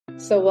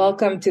So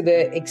welcome to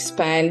the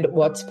Expand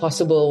What's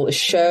Possible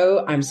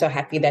show. I'm so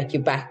happy that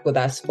you're back with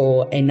us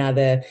for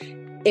another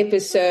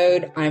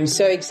episode. I'm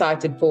so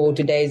excited for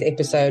today's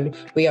episode.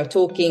 We are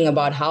talking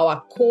about how I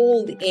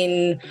called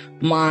in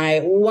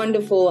my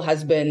wonderful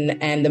husband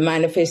and the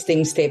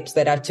manifesting steps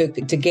that I took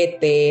to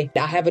get there.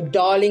 I have a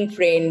darling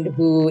friend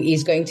who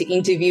is going to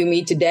interview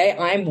me today.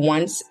 I'm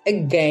once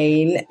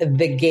again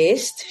the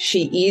guest.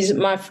 She is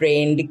my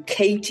friend,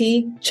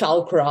 Katie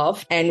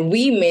Chalcraft, and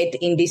we met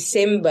in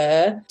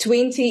December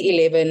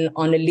 2011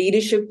 on a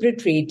leadership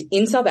retreat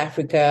in South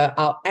Africa.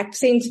 Our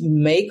accents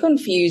may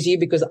confuse you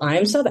because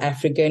I'm South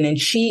African and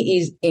she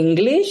is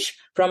English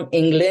from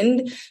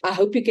England. I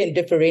hope you can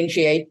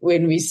differentiate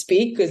when we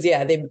speak because,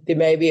 there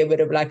may be a bit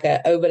of like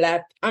an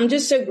overlap. I'm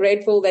just so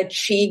grateful that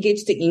she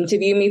gets to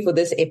interview me for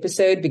this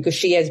episode because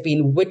she has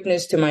been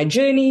witness to my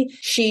journey.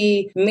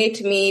 She met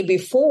me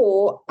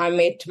before I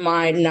met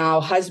my now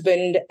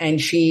husband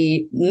and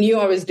she knew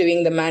I was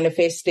doing the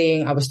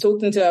manifesting. I was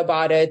talking to her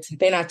about it.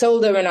 Then I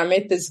told her when I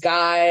met this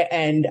guy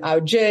and our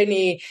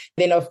journey.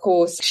 Then, of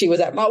course, she was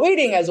at my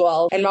wedding as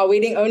well. And my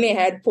wedding only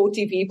had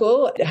 40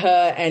 people.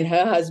 Her and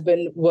her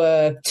husband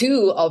were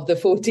 2 of the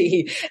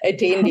 40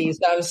 attendees.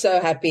 So I'm so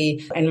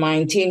happy. And my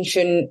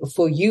intention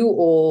for you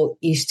all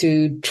is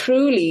to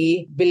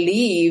truly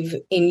believe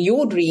in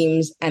your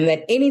dreams and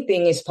that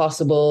anything is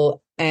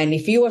possible. And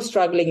if you are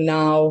struggling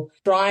now,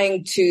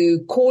 trying to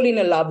call in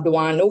a loved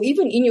one or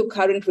even in your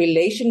current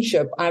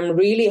relationship, I'm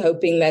really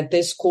hoping that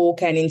this call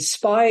can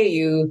inspire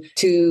you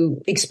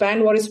to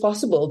expand what is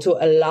possible, to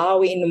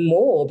allow in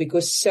more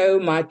because so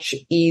much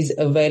is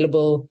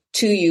available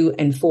to you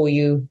and for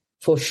you.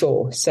 For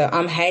sure. So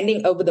I'm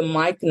handing over the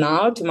mic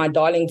now to my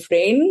darling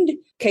friend,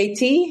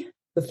 Katie.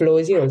 The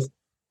floor is yours.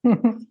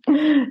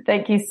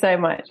 Thank you so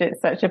much. It's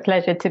such a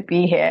pleasure to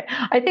be here.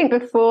 I think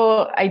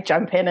before I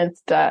jump in and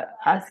start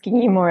asking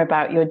you more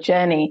about your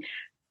journey,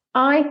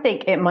 I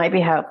think it might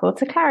be helpful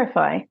to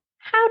clarify,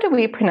 how do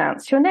we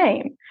pronounce your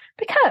name?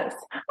 Because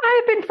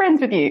I've been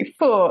friends with you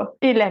for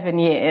 11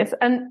 years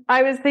and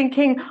I was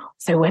thinking,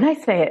 so when I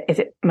say it, is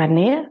it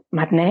Madnea?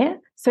 Madnea?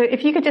 So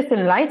if you could just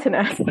enlighten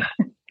us.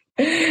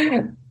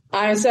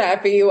 I'm so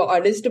happy you were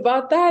honest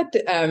about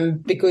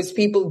that because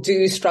people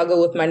do struggle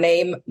with my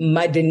name,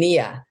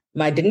 Madania.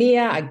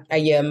 Madania, I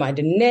hear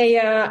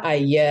Madanea, I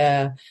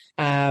hear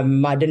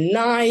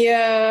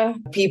Madanaya.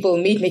 People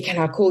meet me, can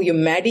I call you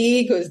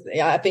Maddie? Because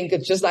I think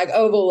it's just like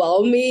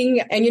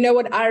overwhelming. And you know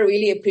what? I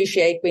really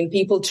appreciate when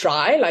people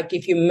try. Like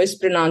if you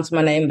mispronounce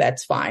my name,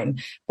 that's fine.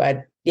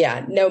 But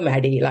yeah, no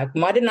Maddie, like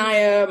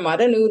Madanaya,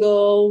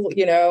 Madanoodle,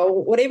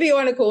 whatever you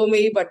want to call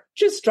me, but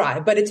just try.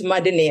 But it's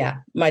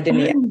Madania.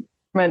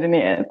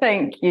 Madania,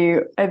 thank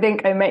you. I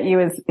think I met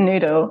you as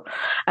Noodle.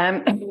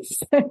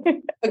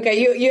 Okay,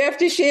 you have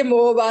to share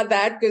more about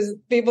that because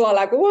people are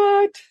like,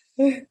 what?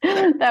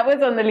 That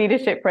was on the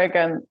leadership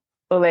program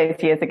all those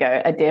years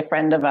ago. A dear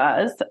friend of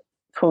ours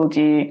called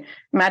you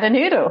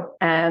Madanoodle.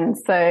 And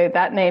so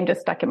that name just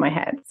stuck in my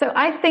head. So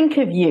I think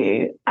of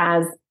you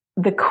as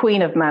the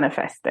queen of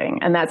manifesting.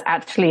 And that's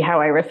actually how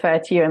I refer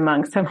to you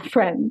among some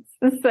friends.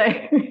 So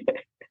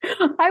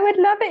I would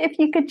love it if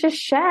you could just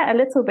share a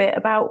little bit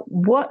about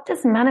what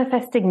does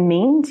manifesting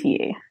mean to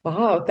you?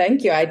 Wow,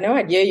 thank you. I had no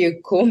idea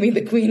you call me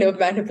the queen of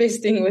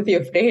manifesting with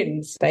your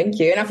friends. Thank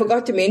you. And I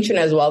forgot to mention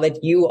as well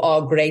that you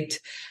are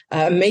great,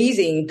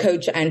 amazing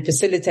coach and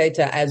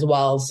facilitator as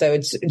well. So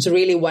it's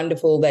really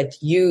wonderful that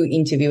you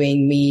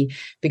interviewing me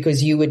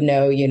because you would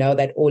know,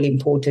 that all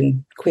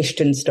important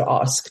questions to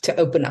ask to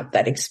open up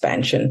that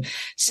expansion.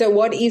 So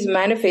what is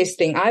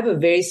manifesting? I have a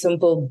very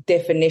simple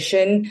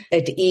definition.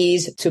 It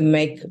is to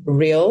make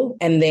real.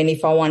 And then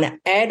if I want to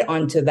add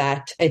on to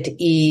that, it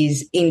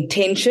is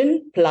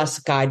intention plus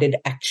guided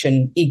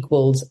action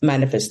equals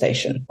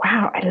manifestation.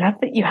 Wow. I love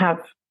that you have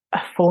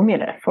a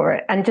formula for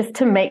it. And just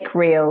to make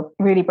real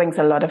really brings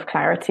a lot of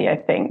clarity, I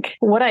think.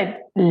 What I'd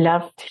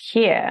love to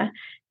hear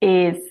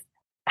is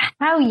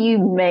how you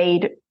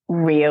made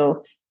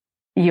real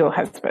your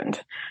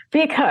husband.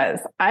 Because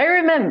I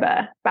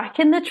remember back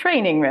in the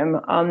training room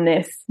on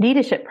this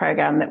leadership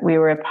program that we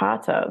were a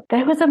part of,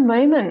 there was a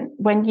moment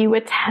when you were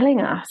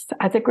telling us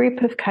as a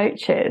group of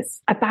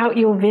coaches about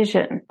your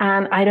vision.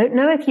 And I don't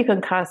know if you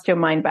can cast your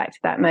mind back to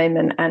that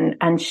moment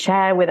and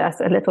share with us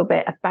a little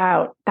bit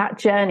about that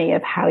journey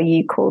of how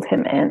you called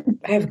him in.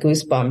 I have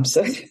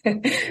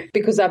goosebumps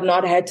because I've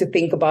not had to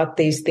think about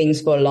these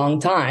things for a long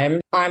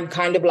time. I'm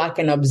kind of like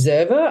an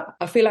observer.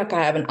 I feel like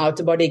I have an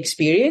out-of-body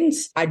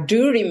experience. I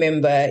do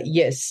remember,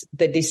 yes,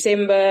 the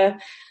December,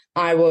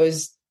 I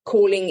was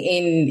calling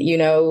in,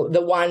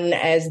 the one,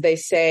 as they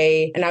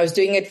say, and I was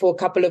doing it for a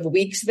couple of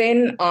weeks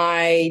then.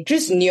 I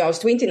just knew, I was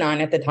 29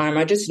 at the time.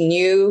 I just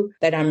knew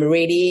that I'm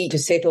ready to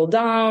settle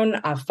down.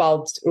 I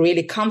felt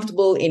really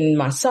comfortable in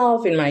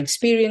myself, in my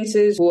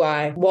experiences, who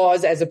I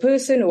was as a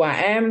person, who I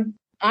am.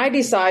 I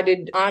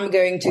decided I'm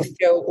going to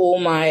throw all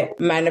my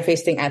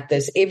manifesting at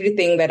this.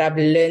 Everything that I've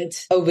learned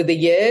over the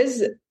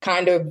years,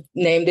 kind of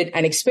named it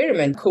an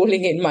experiment,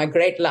 calling it my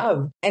great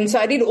love. And so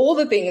I did all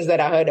the things that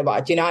I heard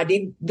about. I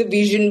did the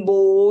vision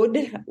board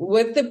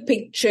with the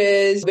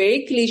pictures,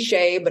 very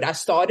cliche, but I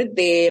started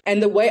there.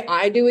 And the way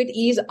I do it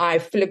is I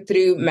flip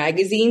through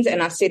magazines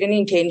and I set an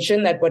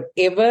intention that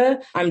whatever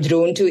I'm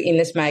drawn to in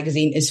this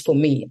magazine is for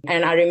me.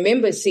 And I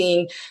remember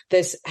seeing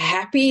this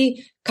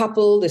happy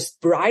couple, this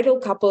bridal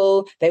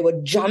couple, they were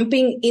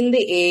jumping in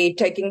the air,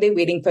 taking their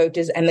wedding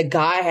photos, and the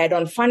guy had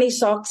on funny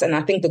socks, and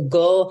I think the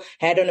girl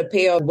had on a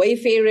pair of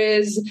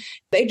Wayfarers.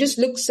 They just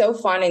looked so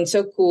fun and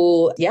so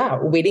cool. Yeah,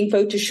 wedding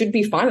photos should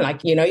be fun.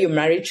 Like, your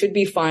marriage should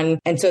be fun.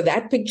 And so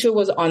that picture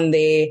was on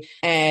there,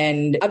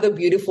 and other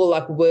beautiful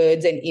like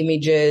words and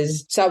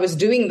images. So I was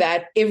doing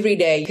that every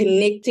day,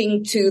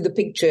 connecting to the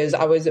pictures.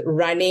 I was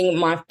running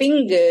my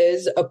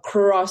fingers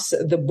across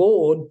the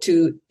board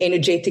to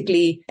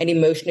energetically and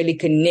emotionally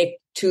connect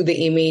to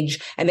the image.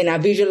 And then I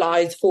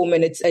visualized 4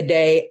 minutes a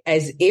day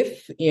as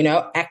if,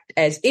 act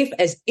as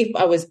if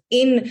I was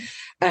in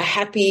a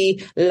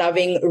happy,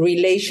 loving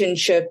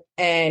relationship,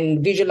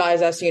 and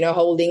visualize us,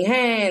 holding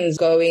hands,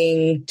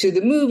 going to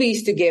the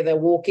movies together,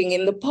 walking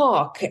in the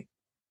park.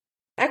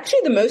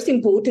 Actually, the most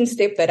important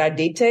step that I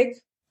did take,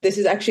 this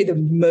is actually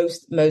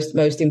the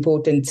most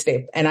important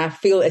step. And I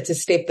feel it's a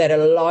step that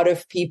a lot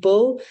of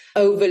people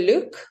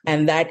overlook,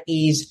 and that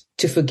is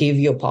to forgive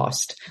your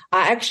past.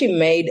 I actually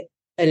made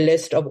a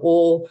list of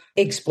all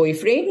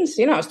ex-boyfriends.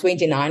 I was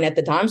 29 at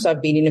the time, so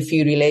I've been in a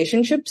few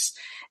relationships.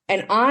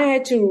 And I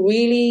had to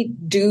really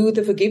do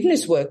the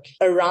forgiveness work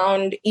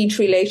around each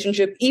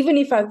relationship. Even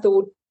if I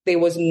thought there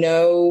was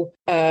no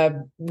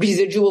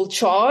residual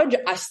charge,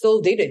 I still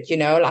did it,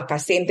 like I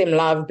sent them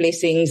love,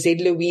 blessings.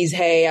 Said Louise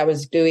Hay, I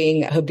was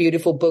doing her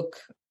beautiful book,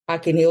 I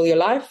Can Heal Your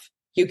Life.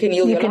 You Can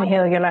Heal Your Life. You Can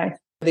Heal Your Life.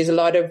 There's a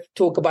lot of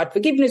talk about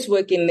forgiveness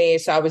work in there.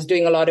 So I was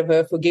doing a lot of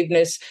her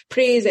forgiveness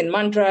prayers and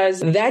mantras.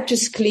 That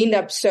just cleaned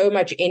up so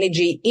much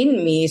energy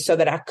in me so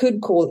that I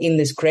could call in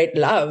this great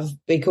love.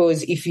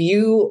 Because if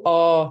you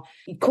are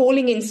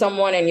calling in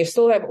someone and you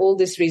still have all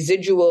this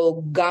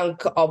residual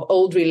gunk of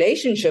old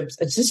relationships,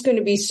 it's just going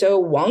to be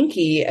so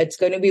wonky. It's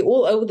going to be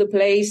all over the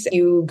place.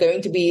 You're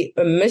going to be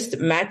a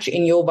mismatch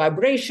in your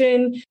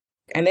vibration.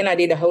 And then I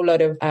did a whole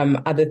lot of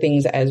other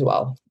things as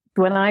well.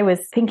 When I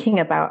was thinking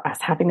about us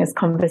having this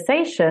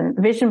conversation,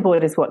 vision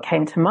board is what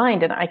came to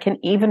mind. And I can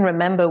even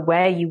remember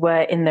where you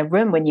were in the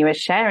room when you were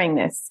sharing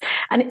this.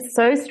 And it's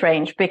so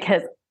strange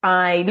because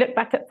I look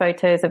back at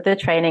photos of the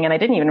training and I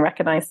didn't even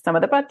recognize some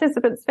of the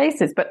participants'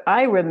 faces. But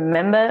I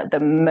remember the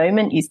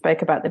moment you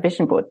spoke about the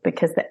vision board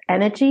because the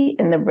energy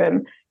in the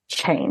room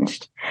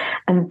changed.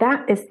 And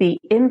that is the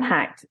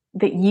impact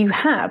that you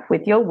have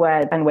with your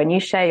words and when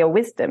you share your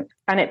wisdom.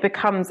 And it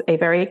becomes a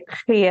very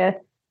clear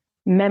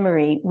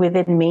memory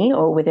within me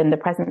or within the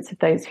presence of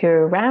those who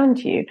are around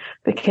you,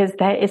 because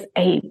there is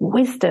a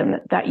wisdom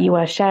that you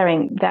are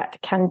sharing that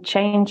can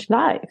change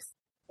lives.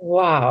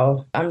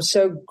 Wow. I'm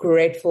so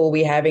grateful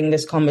we're having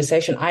this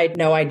conversation. I had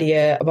no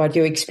idea about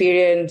your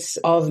experience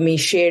of me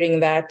sharing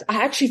that.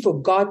 I actually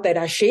forgot that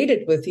I shared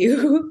it with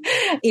you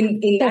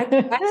in that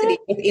capacity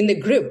in the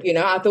group.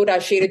 I thought I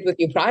shared it with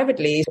you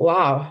privately.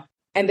 Wow.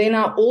 And then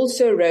I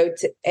also wrote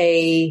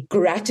a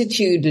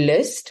gratitude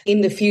list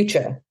in the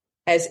future.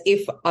 As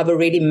if I've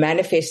already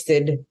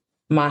manifested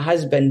my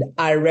husband.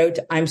 I wrote,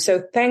 I'm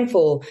so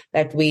thankful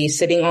that we're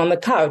sitting on the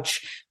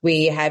couch,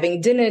 we're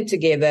having dinner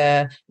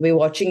together, we're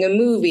watching a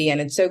movie and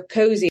it's so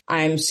cozy.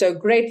 I'm so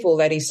grateful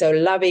that he's so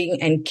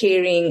loving and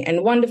caring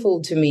and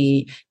wonderful to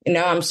me.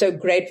 I'm so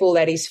grateful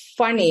that he's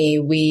funny.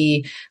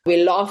 We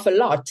laugh a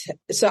lot.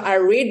 So I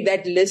read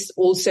that list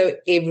also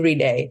every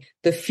day,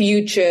 the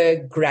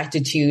future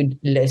gratitude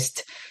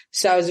list.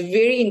 So I was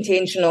very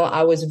intentional.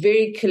 I was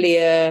very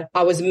clear.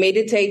 I was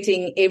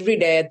meditating every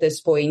day at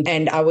this point,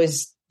 and I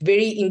was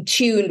very in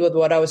tune with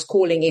what I was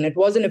calling in. It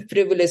wasn't a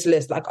frivolous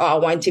list like, I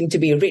want him to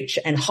be rich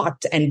and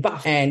hot and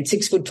buff and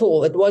 6 foot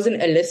tall. It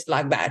wasn't a list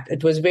like that.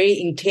 It was very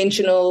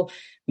intentional,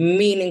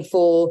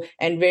 meaningful,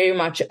 and very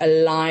much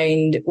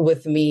aligned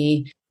with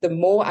me. The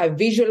more I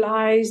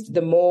visualized,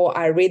 the more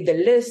I read the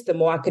list, the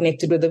more I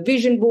connected with the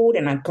vision board,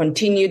 and I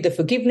continued the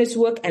forgiveness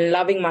work and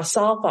loving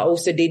myself. I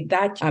also did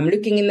that. I'm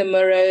looking in the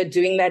mirror,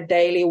 doing that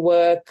daily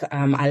work.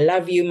 I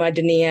love you,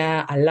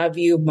 Madania. I love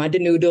you, Mother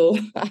Noodle.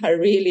 I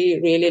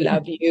really, really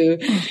love you.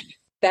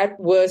 That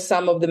were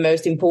some of the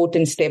most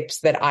important steps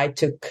that I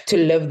took to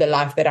live the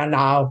life that I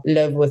now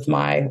live with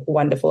my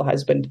wonderful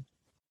husband.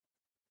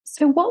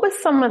 So what was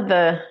some of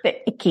the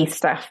icky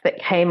stuff that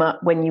came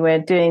up when you were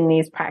doing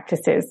these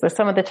practices, or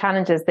some of the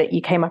challenges that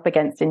you came up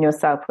against in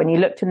yourself when you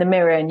looked in the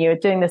mirror and you were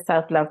doing the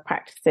self-love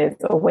practices,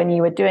 or when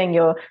you were doing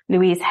your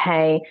Louise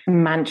Hay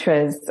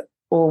mantras,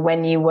 or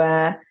when you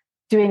were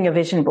doing your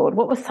vision board?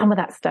 What was some of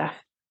that stuff?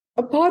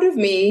 A part of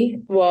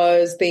me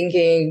was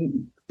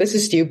thinking, this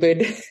is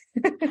stupid.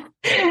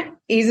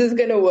 Is this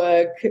going to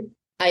work?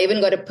 I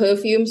even got a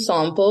perfume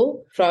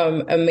sample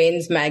from a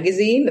men's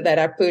magazine that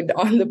I put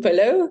on the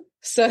pillow.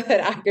 so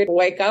that I could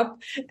wake up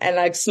and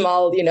like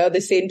smell,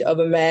 the scent of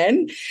a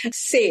man.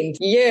 Scent,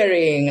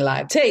 hearing,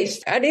 like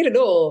taste. I did it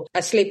all.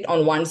 I slept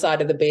on one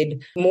side of the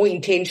bed more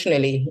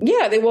intentionally.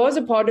 Yeah, there was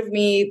a part of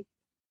me,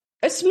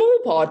 a small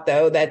part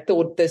though, that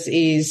thought this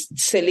is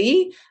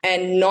silly,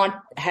 and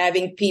not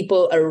having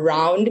people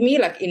around me,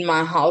 like in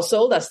my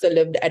household. I still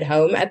lived at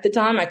home at the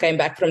time. I came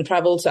back from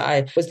travel, so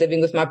I was living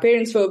with my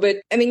parents for a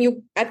bit. And then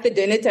you at the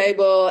dinner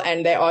table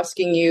and they're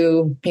asking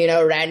you,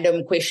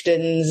 random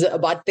questions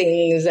about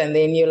things. And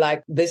then you're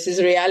like, this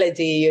is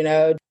reality,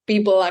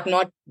 people like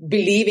not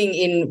believing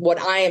in what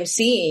I am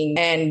seeing,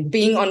 and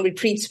being on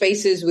retreat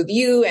spaces with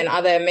you and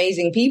other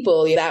amazing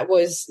people. That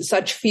was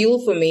such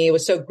fuel for me. It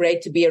was so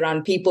great to be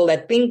around people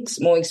that thinks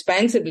more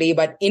expansively.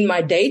 But in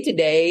my day to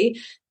day,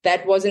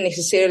 that wasn't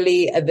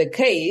necessarily the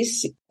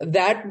case.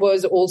 That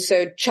was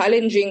also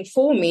challenging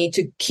for me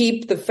to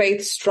keep the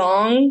faith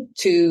strong,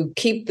 to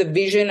keep the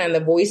vision and the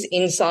voice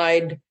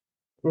inside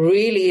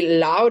really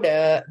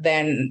louder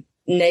than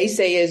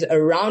naysayers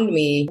around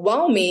me,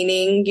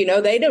 well-meaning,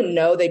 they don't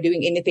know they're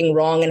doing anything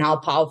wrong and how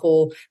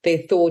powerful their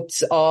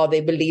thoughts are,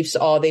 their beliefs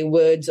are, their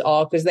words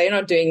are, because they're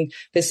not doing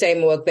the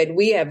same work that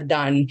we have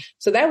done.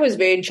 So that was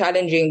very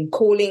challenging,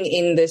 calling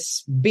in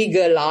this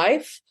bigger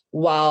life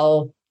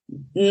while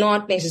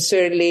not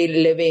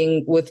necessarily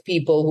living with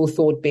people who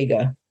thought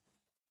bigger.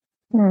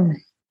 And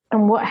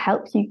what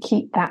helped you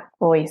keep that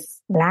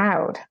voice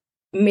loud?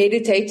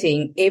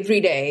 Meditating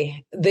every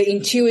day. The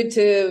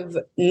intuitive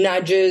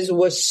nudges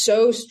were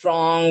so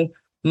strong.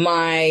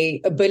 My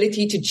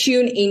ability to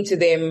tune into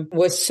them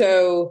was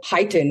so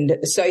heightened.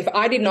 So if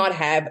I did not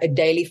have a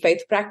daily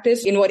faith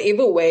practice in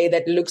whatever way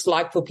that looks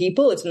like for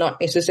people, it's not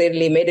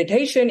necessarily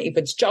meditation. If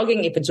it's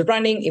jogging, if it's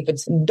running, if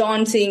it's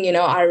dancing,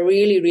 I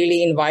really,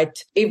 really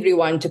invite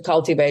everyone to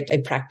cultivate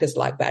a practice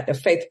like that, a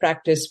faith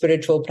practice,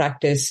 spiritual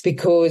practice,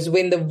 because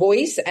when the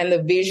voice and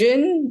the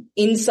vision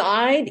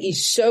inside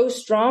is so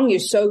strong, you're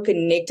so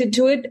connected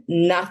to it,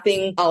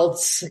 nothing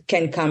else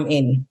can come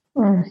in.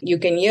 You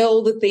can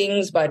yell the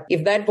things, but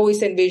if that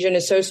voice and vision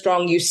is so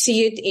strong, you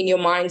see it in your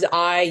mind's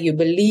eye, you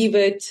believe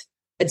it,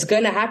 it's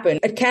going to happen.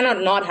 It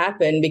cannot not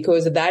happen,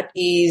 because that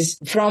is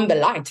from the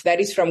light.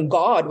 That is from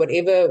God.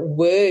 Whatever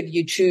word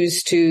you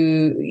choose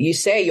you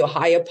say, your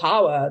higher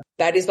power,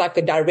 that is like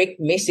a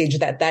direct message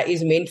that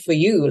is meant for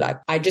you.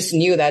 Like, I just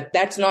knew that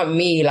that's not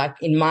me, like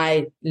in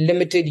my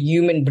limited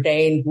human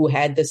brain who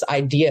had this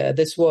idea.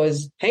 This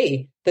was,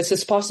 hey, this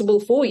is possible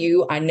for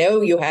you. I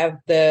know you have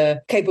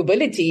the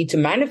capability to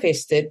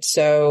manifest it.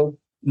 So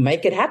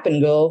make it happen,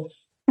 girl.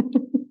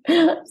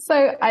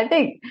 So I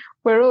think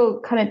we're all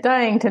kind of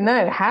dying to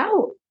know,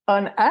 how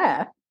on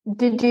earth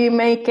did you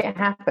make it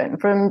happen?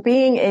 From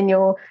being in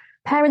your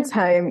parents'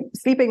 home,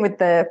 sleeping with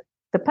the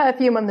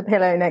perfume on the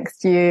pillow next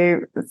to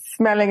you,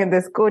 smelling of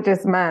this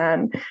gorgeous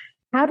man.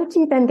 How did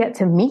you then get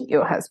to meet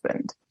your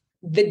husband?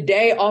 The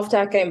day after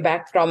I came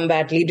back from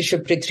that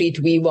leadership retreat,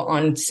 we were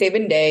on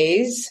 7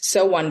 days.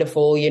 So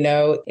wonderful, in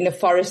a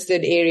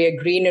forested area,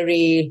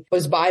 greenery,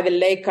 was by the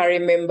lake, I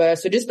remember.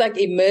 So just like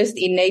immersed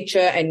in nature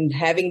and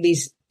having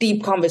these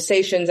deep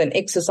conversations and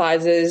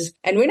exercises.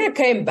 And when I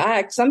came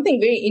back, something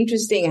very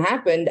interesting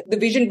happened. The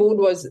vision board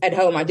was at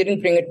home. I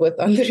didn't bring it with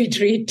on the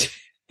retreat.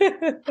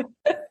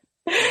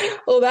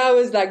 Although I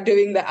was like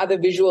doing the other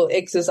visual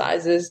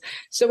exercises.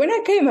 So when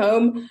I came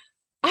home,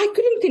 I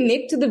couldn't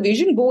connect to the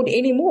vision board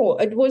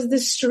anymore. It was the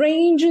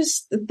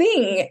strangest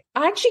thing.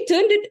 I actually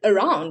turned it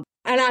around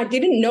and I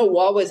didn't know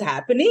what was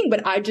happening,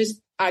 but I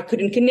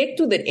couldn't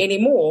connect with it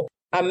anymore.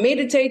 I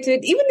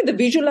meditated, even in the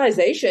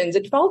visualizations,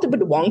 it felt a bit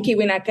wonky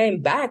when I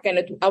came back,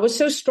 and I was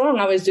so strong.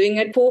 I was doing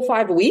it 4 or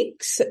 5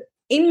 weeks.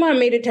 In my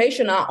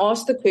meditation, I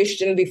asked the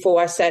question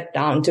before I sat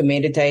down to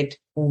meditate,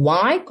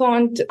 why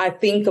can't I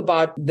think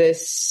about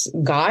this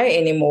guy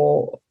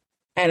anymore?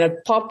 And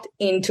it popped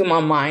into my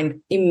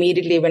mind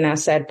immediately when I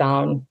sat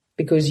down,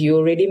 because you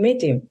already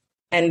met him.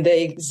 And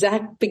the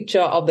exact picture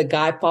of the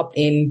guy popped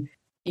in.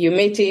 You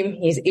met him.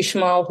 He's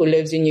Ishmael, who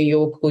lives in New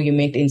York, who you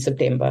met in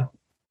September.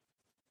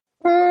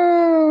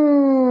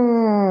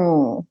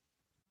 Wow.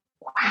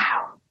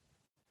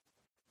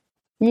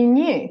 You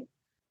knew.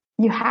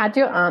 You had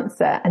your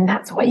answer, and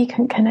that's why you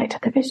can connect to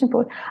the vision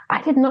board.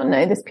 I did not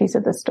know this piece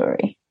of the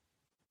story.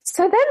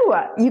 So then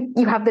what?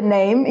 You have the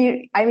name.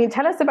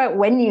 Tell us about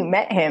when you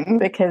met him,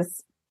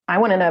 because I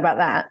want to know about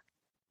that.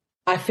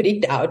 I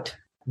freaked out.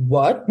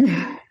 What?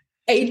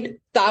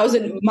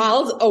 8,000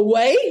 miles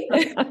away?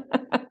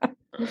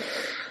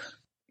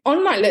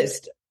 On my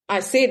list,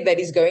 I said that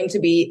he's going to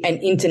be an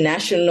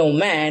international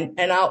man.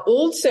 And I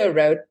also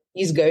wrote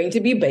he's going to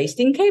be based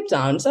in Cape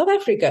Town, South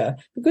Africa,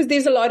 because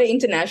there's a lot of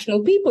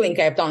international people in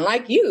Cape Town,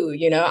 like you.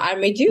 I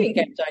met you in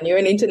Cape Town. You're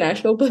an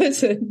international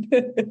person.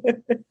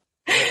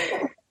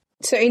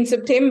 So in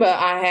September,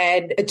 I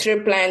had a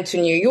trip planned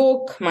to New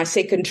York, my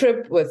second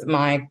trip with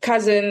my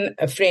cousin,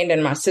 a friend,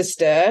 and my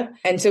sister.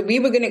 And so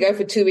we were going to go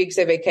for 2 weeks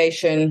of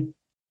vacation.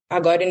 I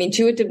got an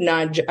intuitive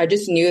nudge. I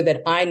just knew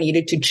that I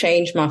needed to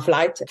change my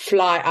flight,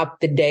 fly up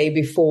the day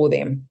before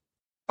them.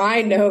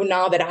 I know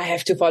now that I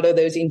have to follow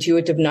those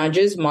intuitive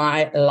nudges.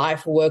 My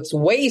life works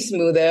way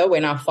smoother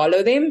when I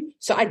follow them.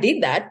 So I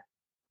did that.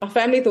 My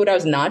family thought I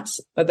was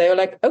nuts, but they were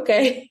like,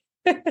 okay.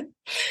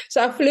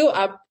 So I flew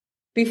up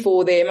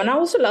before them. And I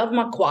also love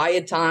my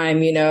quiet time,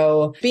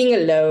 being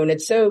alone.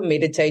 It's so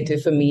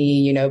meditative for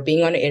me,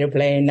 being on an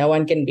airplane. No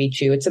one can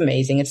reach you. It's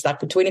amazing. It's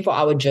like a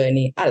 24-hour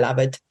journey. I love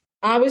it.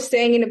 I was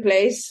staying in a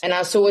place and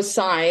I saw a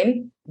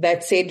sign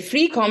that said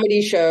free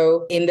comedy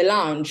show in the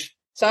lounge.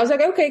 So I was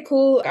like, okay,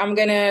 cool. I'm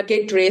going to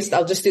get dressed.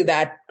 I'll just do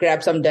that,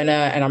 grab some dinner,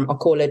 and I'll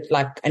call it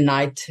like a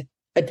night.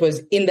 It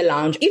was in the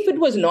lounge. If it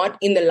was not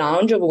in the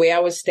lounge of where I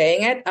was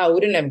staying at, I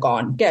wouldn't have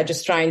gone. Yeah,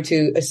 just trying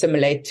to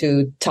assimilate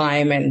to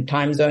time and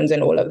time zones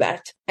and all of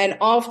that. And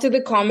after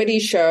the comedy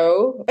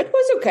show, it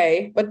was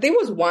okay. But there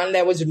was one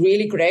that was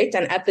really great.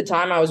 And at the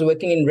time I was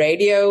working in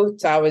radio.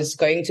 So I was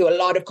going to a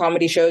lot of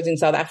comedy shows in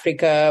South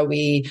Africa.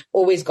 We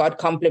always got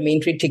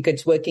complimentary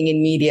tickets working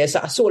in media.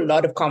 So I saw a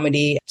lot of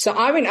comedy. So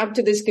I went up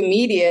to this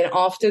comedian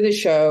after the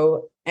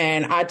show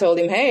and I told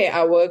him, hey,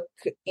 I work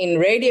in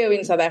radio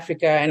in South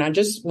Africa. And I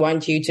just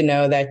want you to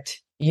know that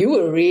you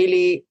were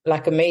really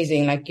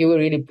amazing. You were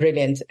really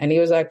brilliant. And he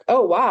was like,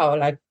 oh,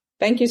 wow.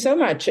 Thank you so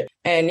much.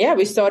 And yeah,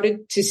 we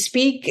started to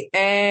speak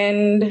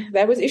and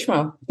that was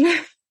Ishmael.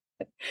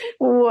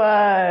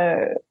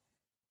 Whoa.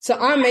 So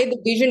I made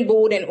the vision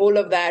board and all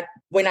of that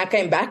when I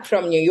came back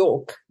from New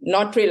York,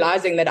 not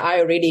realizing that I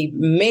already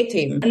met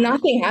him.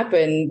 Nothing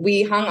happened.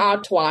 We hung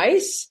out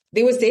twice.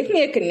 There was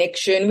definitely a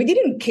connection. We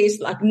didn't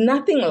kiss,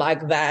 nothing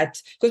like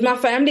that, because my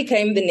family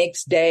came the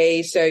next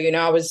day. So,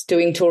 I was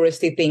doing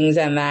touristy things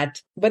and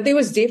that. But there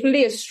was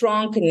definitely a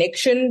strong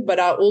connection. But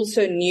I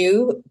also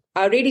knew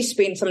I already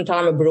spent some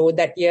time abroad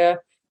that year.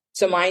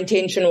 So my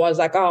intention was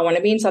I want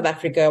to be in South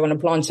Africa. I want to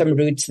plant some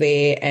roots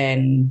there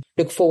and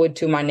look forward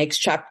to my next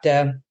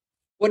chapter.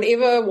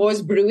 Whatever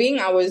was brewing,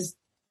 I was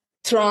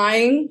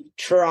trying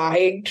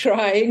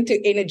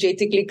to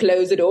energetically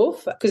close it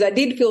off, because I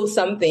did feel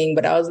something,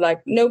 but I was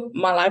like, nope,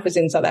 my life is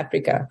in South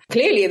Africa.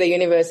 Clearly the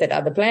universe had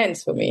other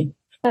plans for me.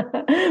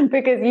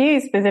 Because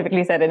you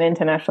specifically said an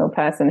international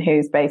person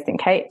who's based in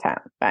Cape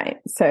Town, right?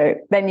 So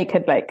then you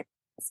could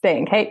stay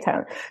in Cape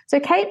Town.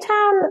 So Cape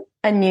Town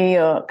and New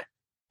York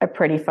are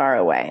pretty far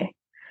away.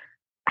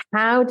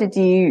 How did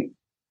you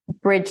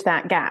bridge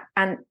that gap?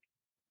 And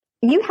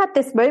you had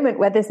this moment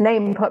where this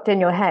name popped in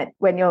your head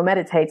when you're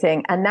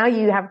meditating, and now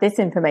you have this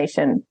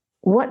information.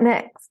 What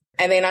next?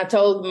 And then I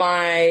told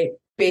my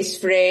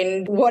best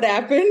friend what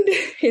happened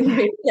in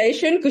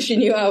meditation, because she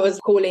knew I was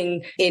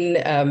calling in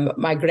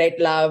my great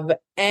love.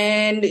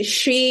 And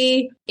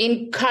she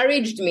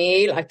encouraged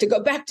me to go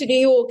back to New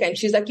York. And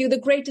she's like, you're the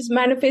greatest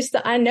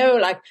manifester I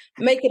know,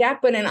 make it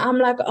happen. And I'm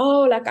like,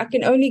 I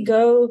can only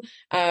go,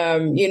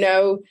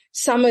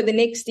 summer the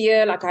next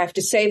year. I have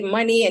to save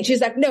money. And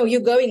she's like, no,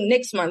 you're going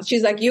next month.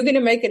 She's like, you're going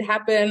to make it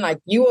happen.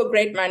 You're a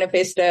great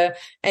manifester.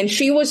 And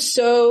she was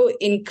so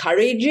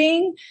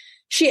encouraging.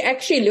 She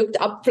actually looked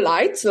up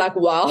flights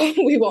while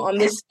we were on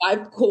this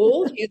Skype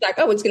call. She's like,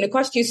 oh, it's going to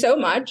cost you so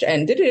much.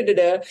 And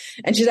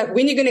And she's like,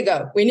 when are you going to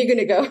go? When are you going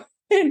to go?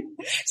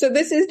 So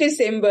this is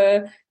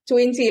December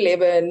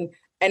 2011.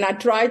 And I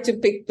tried to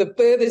pick the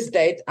furthest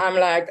date. I'm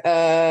like,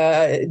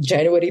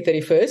 January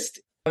 31st.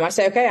 I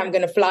say, okay, I'm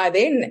going to fly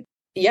then.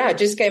 Yeah, I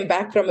just came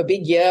back from a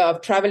big year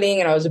of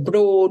traveling and I was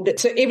abroad.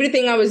 So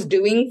everything I was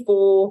doing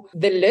for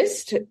the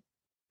list,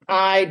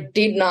 I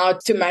did now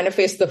to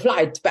manifest the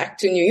flight back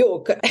to New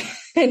York.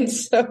 And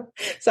so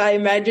I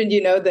imagined,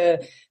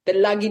 the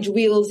luggage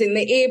wheels in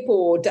the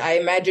airport. I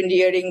imagined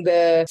hearing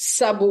the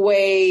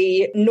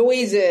subway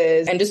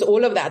noises and just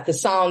all of that, the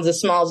sounds, the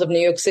smells of New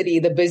York City,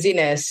 the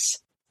busyness.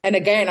 And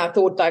again, I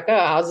thought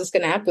how's this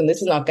going to happen?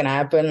 This is not going to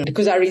happen,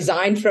 because I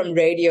resigned from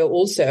radio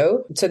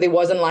also. So there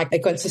wasn't a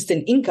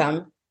consistent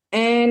income.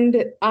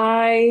 And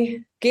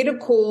I get a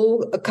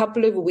call a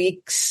couple of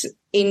weeks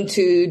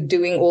into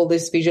doing all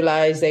this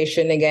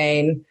visualization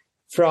again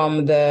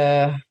from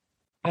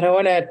I don't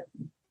want to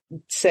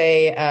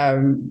say,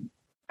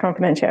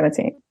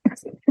 confidentiality.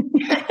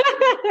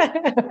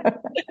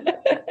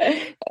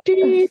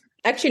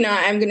 Actually, no,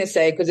 I'm going to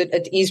say, because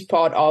it is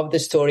part of the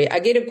story. I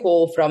get a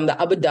call from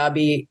the Abu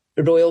Dhabi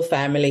royal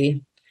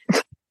family.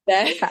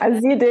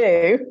 As you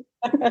do.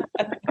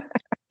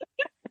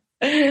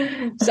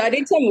 So I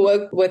did some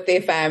work with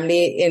their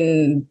family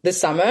in the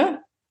summer,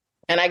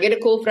 and I get a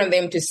call from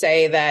them to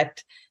say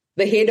that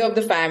the head of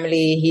the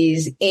family,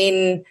 he's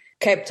in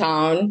Cape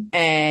Town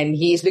and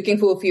he's looking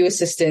for a few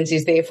assistants.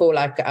 He's there for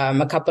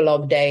a couple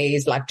of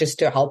days, just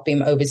to help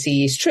him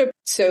oversee his trip.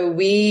 So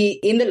we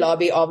in the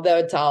lobby of the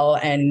hotel,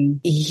 and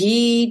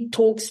he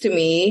talks to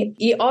me.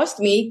 He asked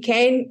me,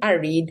 can I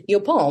read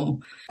your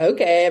palm?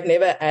 Okay, I've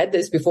never had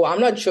this before. I'm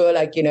not sure,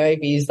 if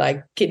he's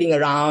kidding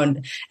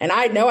around. And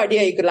I had no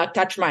idea he could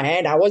touch my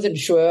hand. I wasn't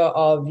sure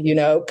of,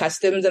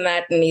 customs and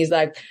that. And he's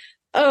like,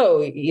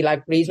 oh, he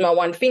reads my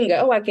one finger.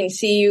 Oh, I can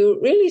see you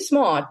really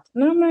smart.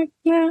 And I'm like,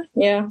 yeah,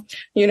 yeah.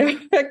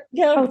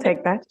 I'll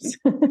take that.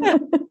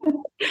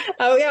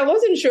 Oh, yeah, I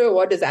wasn't sure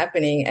what is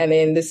happening. And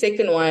then the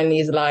second one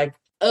is like,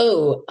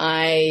 oh,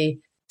 I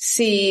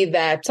see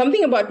that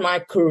something about my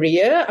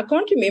career, I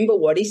can't remember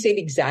what he said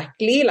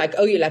exactly, like,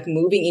 oh, you're like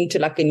moving into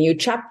like a new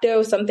chapter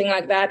or something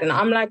like that. And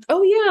I'm like,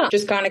 oh yeah,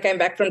 just kind of came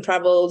back from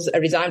travels, I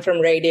resigned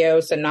from radio.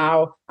 So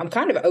now I'm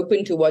kind of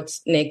open to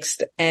what's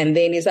next. And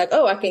then he's like,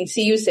 oh, I can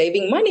see you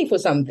saving money for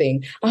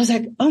something. I was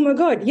like, oh my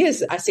God,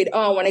 yes. I said,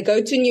 oh, I want to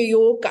go to New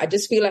York. I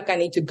just feel like I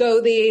need to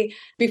go there.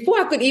 Before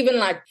I could even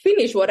like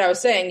finish what I was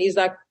saying, he's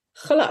like,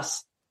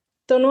 khalas,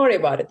 don't worry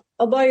about it.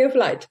 I'll buy you a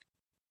flight.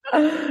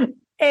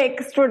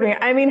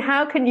 Extraordinary. I mean,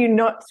 how can you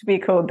not be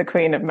called the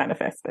queen of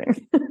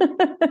manifesting?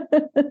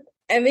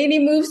 And then he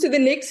moves to the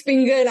next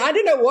finger and I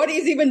don't know what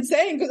he's even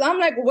saying because I'm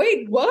like,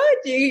 wait, what?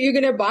 You're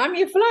going to buy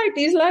me a flight?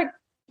 He's like,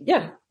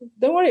 yeah,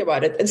 don't worry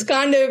about it. It's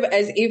kind of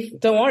as if,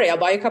 don't worry, I'll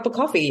buy you a cup of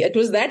coffee. It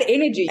was that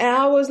energy. And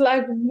I was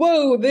like,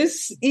 whoa,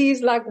 this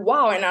is like,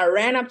 wow. And I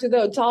ran up to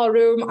the hotel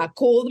room. I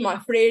called my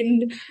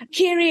friend,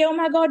 Kerry. Oh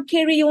my God,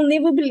 Kerry, you'll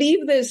never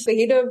believe this. The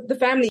head of the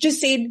family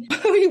just said,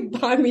 oh, you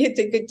buy me a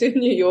ticket to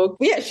New York.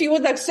 Yeah, she was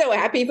like so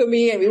happy for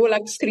me. And we were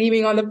like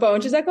screaming on the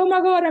phone. She's like, oh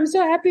my God, I'm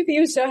so happy for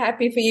you. So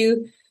happy for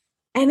you.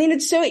 And then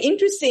it's so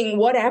interesting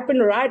what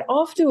happened right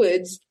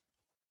afterwards.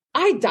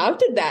 I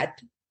doubted that.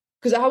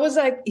 Because I was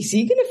like, is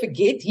he going to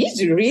forget?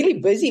 He's a really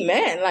busy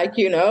man. Like,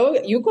 you know,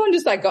 you can't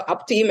just like go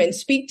up to him and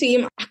speak to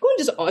him. I can't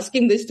just ask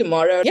him this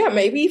tomorrow. Yeah,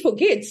 maybe he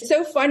forgets. It's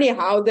so funny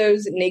how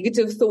those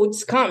negative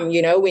thoughts come,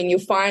 you know, when you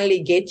finally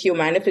get your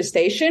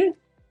manifestation.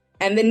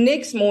 And the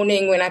next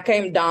morning when I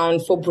came down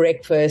for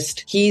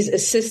breakfast, his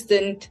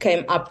assistant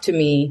came up to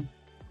me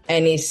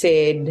and he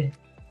said,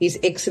 His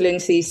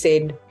Excellency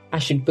said, I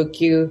should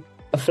book you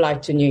a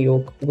flight to New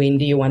York. When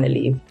do you want to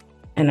leave?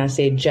 And I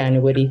said,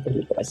 January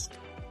 31st.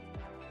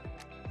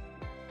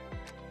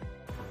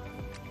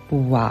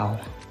 Wow.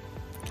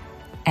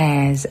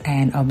 As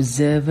an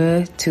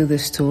observer to the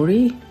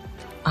story,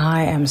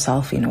 I am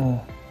self in awe.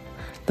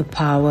 The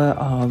power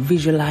of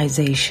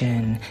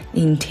visualization,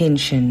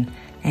 intention,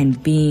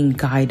 and being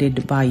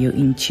guided by your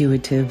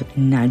intuitive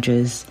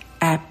nudges.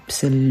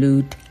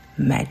 Absolute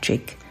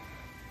magic.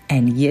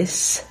 And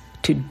yes,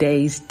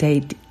 today's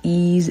date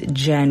is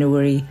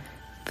January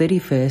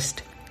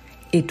 31st.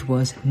 It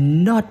was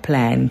not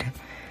planned.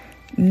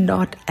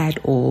 Not at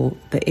all.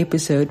 The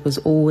episode was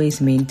always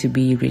meant to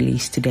be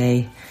released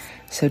today.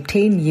 So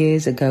 10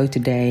 years ago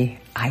today,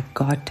 I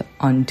got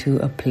onto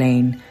a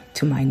plane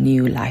to my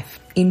new life.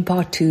 In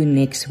part 2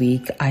 next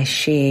week, I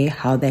share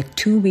how that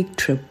 2-week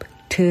trip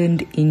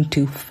turned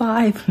into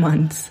 5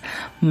 months,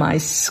 my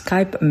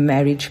Skype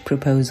marriage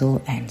proposal,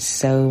 and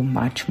so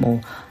much more.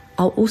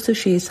 I'll also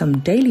share some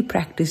daily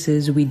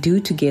practices we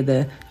do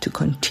together to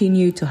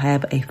continue to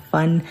have a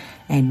fun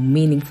and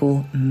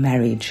meaningful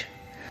marriage.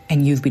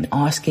 And you've been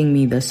asking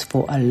me this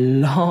for a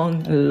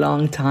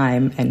long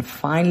time, and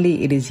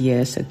finally it is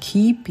here. So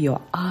keep your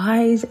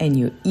eyes and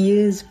your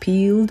ears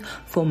peeled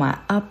for my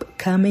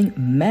upcoming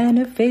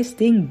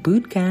Manifesting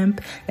Bootcamp.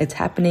 It's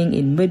happening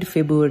in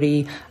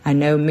mid-February. I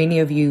know many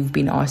of you have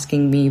been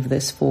asking me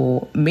this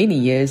for many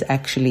years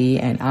actually,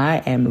 and I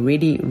am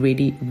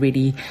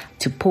ready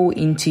to pour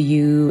into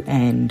you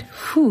and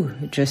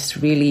just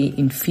really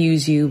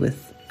infuse you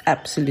with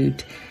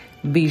absolute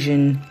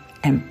vision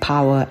and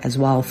power as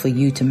well for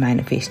you to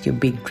manifest your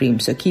big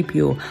dreams. So keep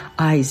your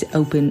eyes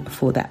open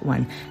for that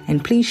one.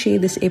 And please share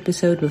this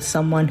episode with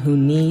someone who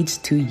needs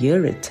to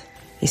hear it.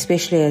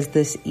 Especially as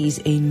this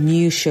is a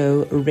new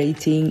show,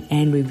 rating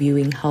and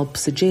reviewing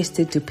helps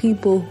suggested to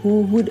people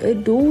who would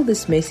adore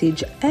this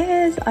message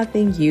as I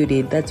think you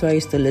did. That's why you're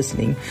still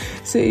listening.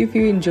 So if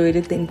you enjoyed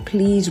it, then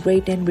please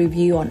rate and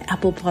review on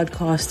Apple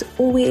Podcasts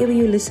or wherever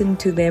you listen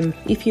to them.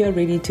 If you are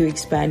ready to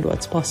expand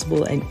what's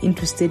possible and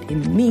interested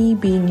in me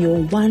being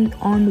your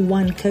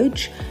one-on-one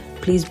coach,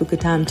 please book a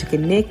time to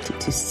connect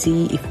to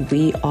see if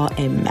we are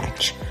a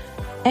match.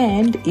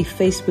 And if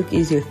Facebook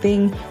is your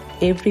thing,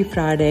 every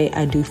Friday,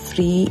 I do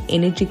free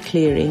energy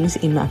clearings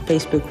in my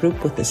Facebook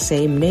group with the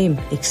same name,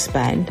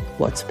 Expand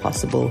What's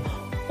Possible.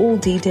 All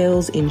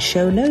details in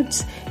show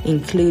notes,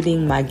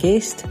 including my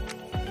guest